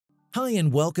Hi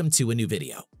and welcome to a new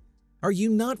video. Are you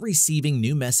not receiving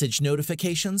new message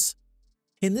notifications?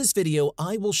 In this video,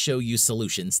 I will show you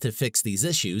solutions to fix these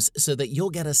issues so that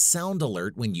you'll get a sound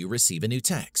alert when you receive a new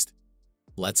text.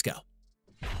 Let's go.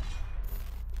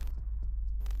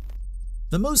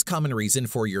 The most common reason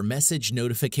for your message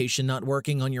notification not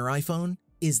working on your iPhone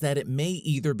is that it may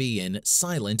either be in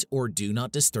silent or do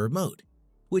not disturb mode,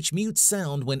 which mutes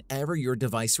sound whenever your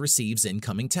device receives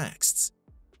incoming texts.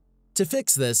 To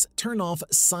fix this, turn off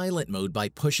silent mode by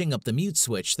pushing up the mute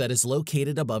switch that is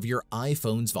located above your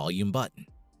iPhone's volume button.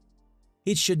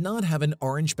 It should not have an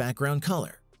orange background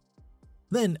color.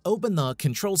 Then open the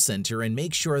Control Center and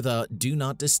make sure the Do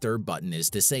Not Disturb button is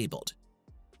disabled.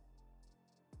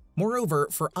 Moreover,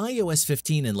 for iOS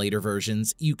 15 and later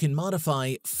versions, you can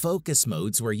modify focus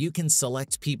modes where you can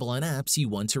select people and apps you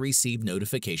want to receive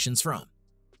notifications from.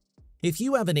 If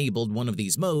you have enabled one of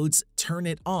these modes, turn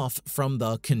it off from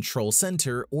the Control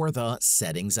Center or the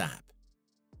Settings app.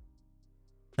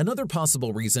 Another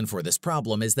possible reason for this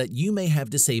problem is that you may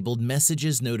have disabled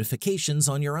Messages notifications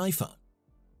on your iPhone.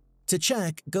 To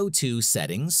check, go to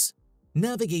Settings,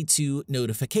 navigate to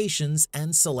Notifications,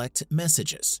 and select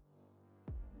Messages.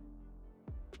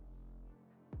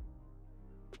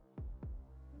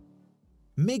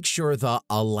 Make sure the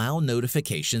Allow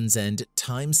Notifications and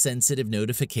Time-Sensitive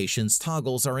Notifications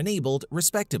toggles are enabled,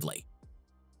 respectively.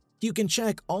 You can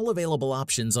check all available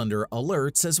options under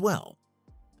Alerts as well.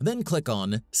 Then click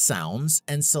on Sounds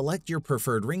and select your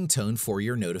preferred ringtone for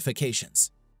your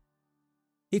notifications.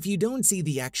 If you don't see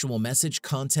the actual message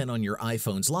content on your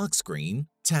iPhone's lock screen,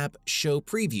 tap Show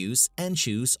Previews and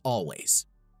choose Always.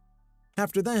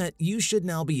 After that, you should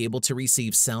now be able to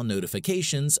receive sound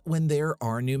notifications when there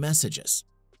are new messages.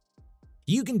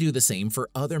 You can do the same for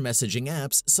other messaging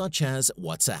apps such as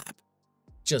WhatsApp.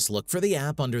 Just look for the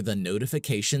app under the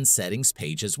Notification Settings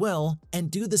page as well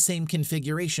and do the same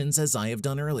configurations as I have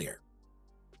done earlier.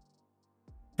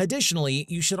 Additionally,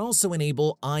 you should also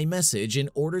enable iMessage in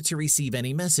order to receive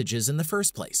any messages in the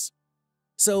first place.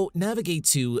 So navigate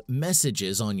to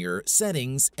Messages on your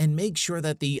settings and make sure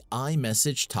that the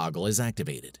iMessage toggle is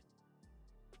activated.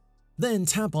 Then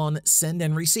tap on Send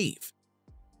and Receive.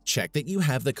 Check that you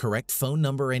have the correct phone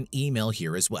number and email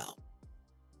here as well.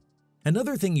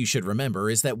 Another thing you should remember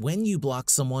is that when you block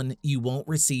someone, you won't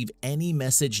receive any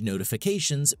message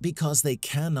notifications because they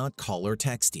cannot call or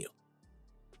text you.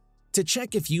 To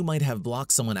check if you might have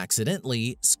blocked someone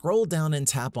accidentally, scroll down and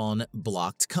tap on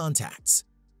Blocked Contacts.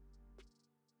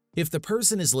 If the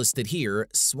person is listed here,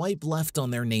 swipe left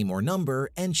on their name or number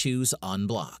and choose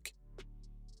Unblock.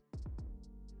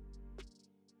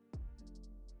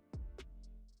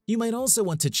 You might also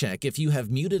want to check if you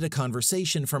have muted a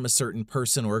conversation from a certain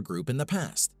person or group in the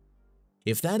past.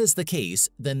 If that is the case,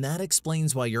 then that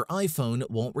explains why your iPhone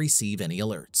won't receive any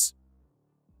alerts.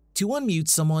 To unmute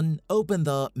someone, open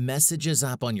the Messages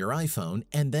app on your iPhone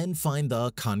and then find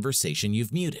the conversation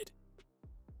you've muted.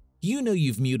 You know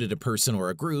you've muted a person or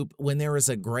a group when there is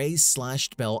a gray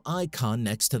slashed bell icon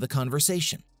next to the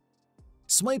conversation.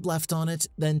 Swipe left on it,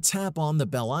 then tap on the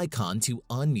bell icon to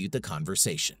unmute the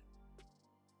conversation.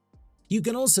 You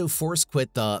can also force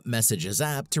quit the Messages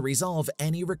app to resolve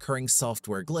any recurring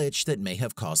software glitch that may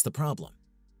have caused the problem.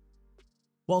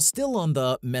 While still on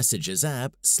the Messages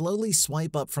app, slowly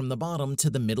swipe up from the bottom to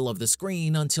the middle of the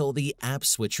screen until the app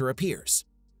switcher appears.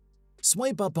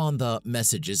 Swipe up on the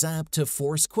Messages app to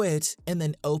force quit and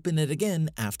then open it again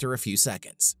after a few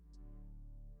seconds.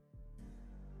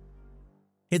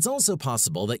 It's also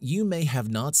possible that you may have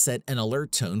not set an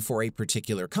alert tone for a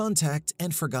particular contact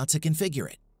and forgot to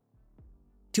configure it.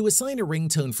 To assign a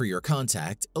ringtone for your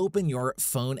contact, open your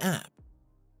phone app.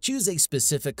 Choose a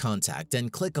specific contact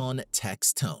and click on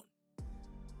Text Tone.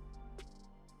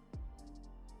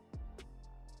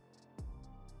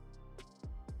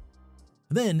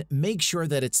 Then make sure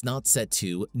that it's not set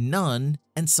to None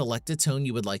and select a tone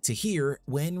you would like to hear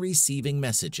when receiving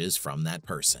messages from that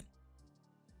person.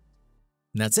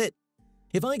 That's it.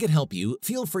 If I could help you,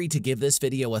 feel free to give this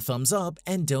video a thumbs up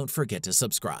and don't forget to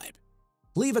subscribe.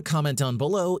 Leave a comment down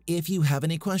below if you have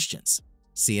any questions.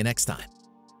 See you next time.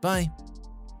 Bye.